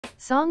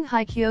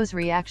Songhyekyo's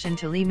reaction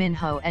to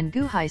Leeminho and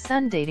Goo Hye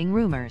Sun dating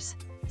rumors.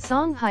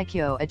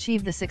 Songhyekyo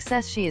achieved the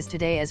success she is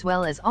today as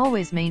well as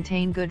always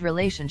maintain good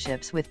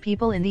relationships with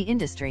people in the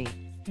industry.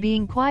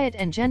 Being quiet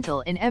and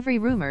gentle in every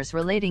rumors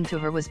relating to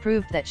her was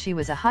proof that she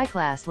was a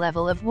high-class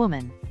level of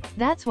woman.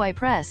 That's why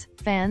press,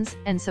 fans,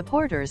 and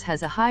supporters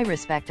has a high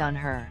respect on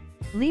her.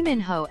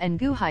 Leeminho and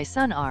Goo Hye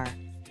Sun are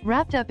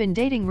wrapped up in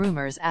dating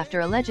rumors after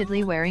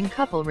allegedly wearing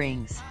couple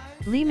rings.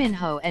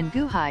 Leeminho and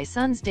Goo Hye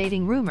Sun's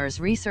dating rumors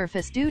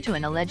resurfaced due to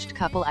an alleged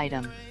couple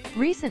item.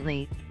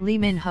 Recently,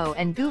 Leeminho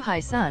and Goo Hye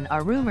Sun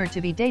are rumored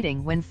to be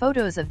dating when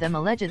photos of them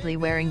allegedly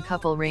wearing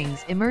couple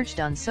rings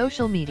emerged on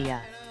social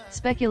media.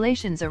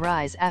 Speculations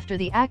arise after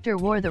the actor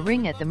wore the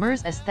ring at the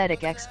MERS Aesthetic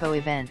Expo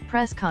event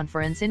press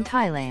conference in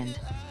Thailand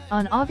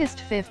on August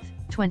 5,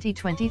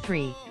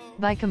 2023.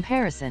 By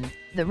comparison,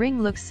 the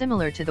ring looks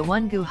similar to the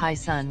one Goo Hye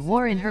Sun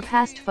wore in her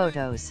past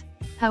photos.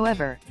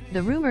 However,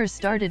 the rumors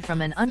started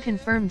from an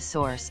unconfirmed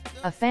source,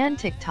 a fan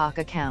TikTok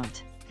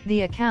account.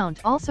 The account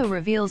also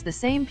reveals the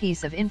same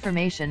piece of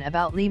information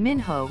about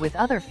Leeminho with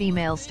other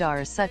female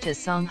stars such as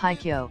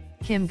Songhyekyo,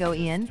 Kim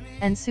Go-eun,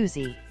 and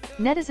Suzy.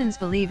 Netizens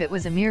believe it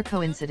was a mere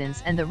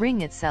coincidence and the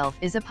ring itself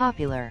is a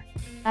popular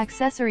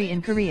accessory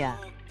in Korea.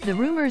 The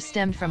rumors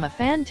stemmed from a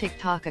fan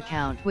TikTok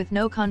account with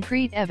no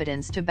concrete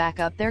evidence to back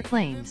up their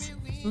claims.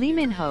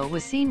 Leeminho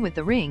was seen with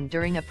the ring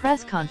during a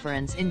press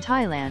conference in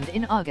Thailand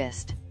in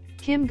August.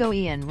 Kim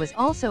Go-eun was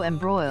also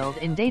embroiled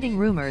in dating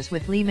rumors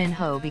with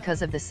Leeminho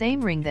because of the same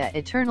ring that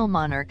Eternal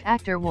Monarch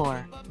actor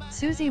wore.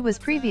 Suzy was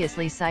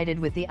previously cited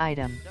with the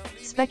item.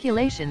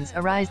 Speculations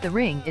arise the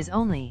ring is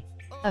only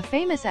a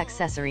famous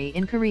accessory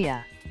in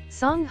Korea.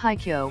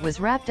 Songhyekyo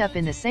was wrapped up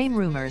in the same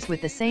rumors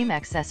with the same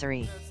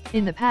accessory.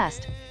 In the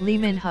past,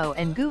 Leeminho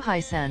and Goo Hye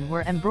Sun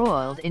were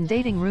embroiled in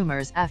dating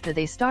rumors after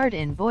they starred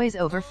in Boys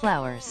Over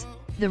Flowers.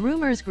 The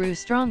rumors grew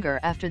stronger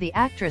after the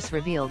actress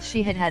revealed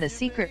she had had a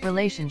secret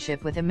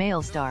relationship with a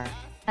male star.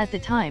 At the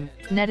time,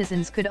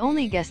 netizens could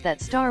only guess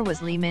that star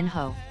was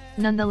Leeminho.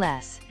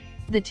 Nonetheless,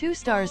 the two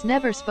stars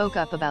never spoke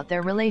up about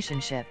their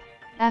relationship.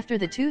 After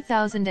the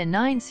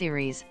 2009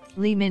 series,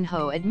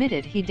 Leeminho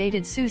admitted he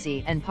dated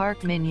Suzy and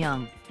Park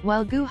Min-young,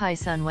 while Goo Hye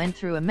Sun went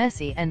through a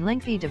messy and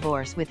lengthy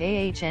divorce with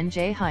Ahn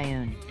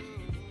Jae-hyun.